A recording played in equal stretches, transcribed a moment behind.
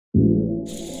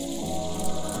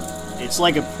It's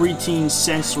like a preteen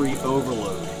sensory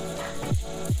overload.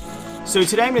 So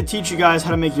today I'm going to teach you guys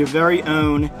how to make your very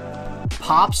own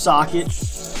pop socket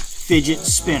fidget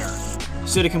spinner.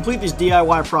 So to complete this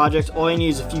DIY project, all you need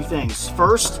is a few things.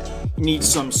 First, you need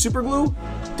some super glue.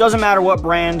 Doesn't matter what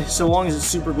brand, so long as it's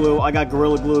super glue. I got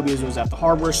Gorilla Glue because it was at the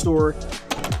hardware store.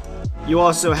 You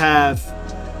also have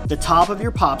the top of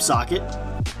your pop socket,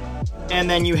 and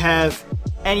then you have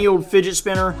any old fidget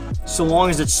spinner, so long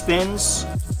as it spins.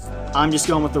 I'm just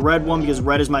going with the red one because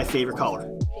red is my favorite color.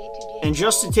 And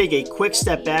just to take a quick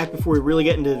step back before we really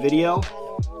get into the video,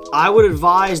 I would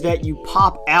advise that you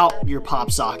pop out your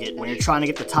pop socket when you're trying to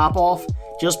get the top off,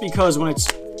 just because when it's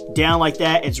down like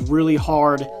that, it's really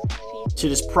hard to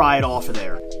just pry it off of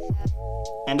there.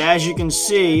 And as you can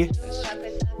see,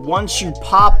 once you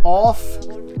pop off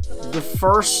the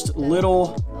first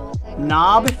little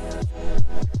knob,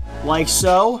 like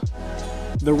so,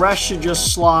 the rest should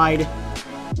just slide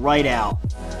right out.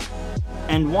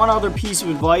 And one other piece of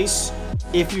advice,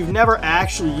 if you've never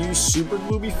actually used super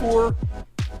glue before,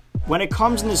 when it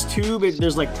comes in this tube,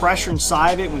 there's like pressure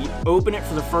inside of it. When you open it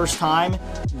for the first time,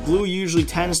 glue usually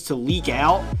tends to leak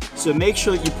out. So make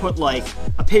sure that you put like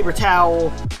a paper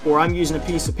towel, or I'm using a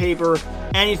piece of paper.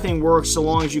 Anything works so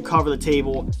long as you cover the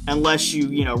table, unless you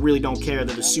really don't care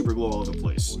that the super glue all over the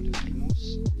place.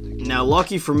 Now,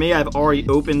 lucky for me, I've already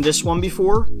opened this one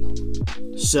before.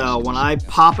 So when I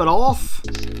pop it off,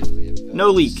 no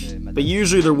leak, but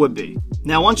usually there would be.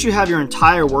 Now, once you have your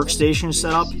entire workstation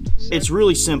set up, it's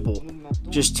really simple.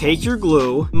 Just take your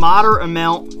glue, moderate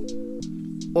amount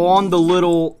on the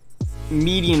little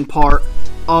median part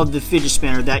of the fidget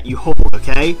spinner that you hold,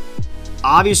 okay?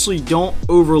 Obviously, don't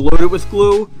overload it with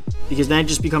glue, because then it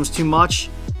just becomes too much.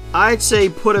 I'd say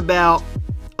put about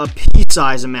a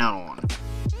pea-size amount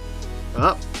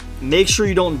on. Make sure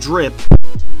you don't drip,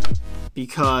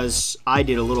 because I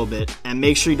did a little bit, and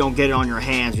make sure you don't get it on your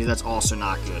hands, because that's also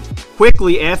not good.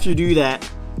 Quickly, after you do that,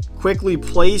 quickly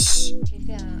place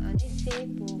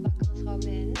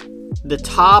the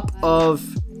top of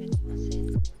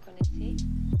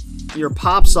your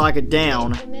pop socket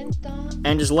down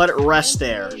and just let it rest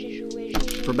there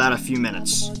for about a few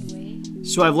minutes.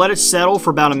 So I've let it settle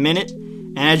for about a minute,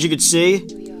 and as you can see,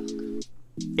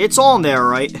 it's on there,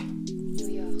 right?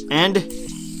 And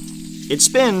it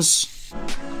spins.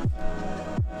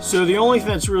 So the only thing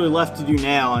that's really left to do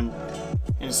now, and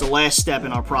it's the last step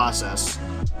in our process,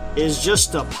 is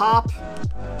just to pop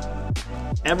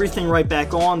everything right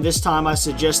back on. This time I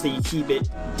suggest that you keep it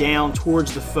down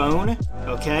towards the phone,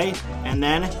 okay? And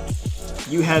then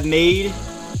you have made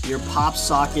your pop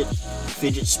socket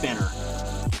fidget spinner.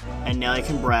 And now you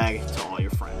can brag to all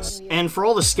your friends. And for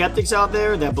all the skeptics out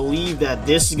there that believe that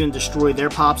this is going to destroy their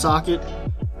pop socket,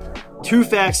 two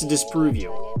facts to disprove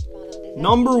you.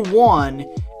 Number one,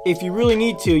 if you really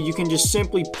need to, you can just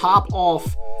simply pop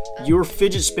off your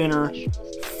fidget spinner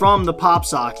from the pop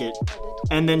socket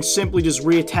and then simply just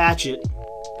reattach it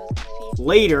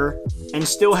later and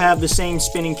still have the same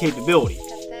spinning capability.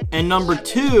 And number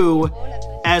two,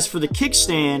 as for the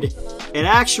kickstand, it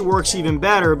actually works even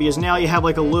better, because now you have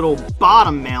like a little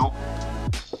bottom mount.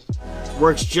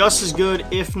 Works just as good,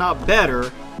 if not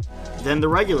better, than the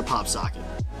regular pop socket.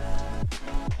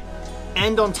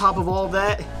 And on top of all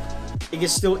that, it can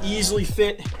still easily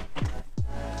fit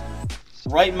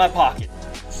right in my pocket.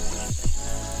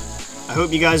 I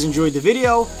hope you guys enjoyed the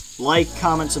video. Like,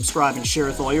 comment, subscribe, and share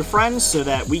with all your friends so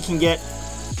that we can get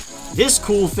this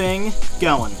cool thing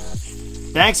going.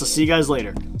 Thanks, I'll see you guys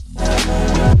later.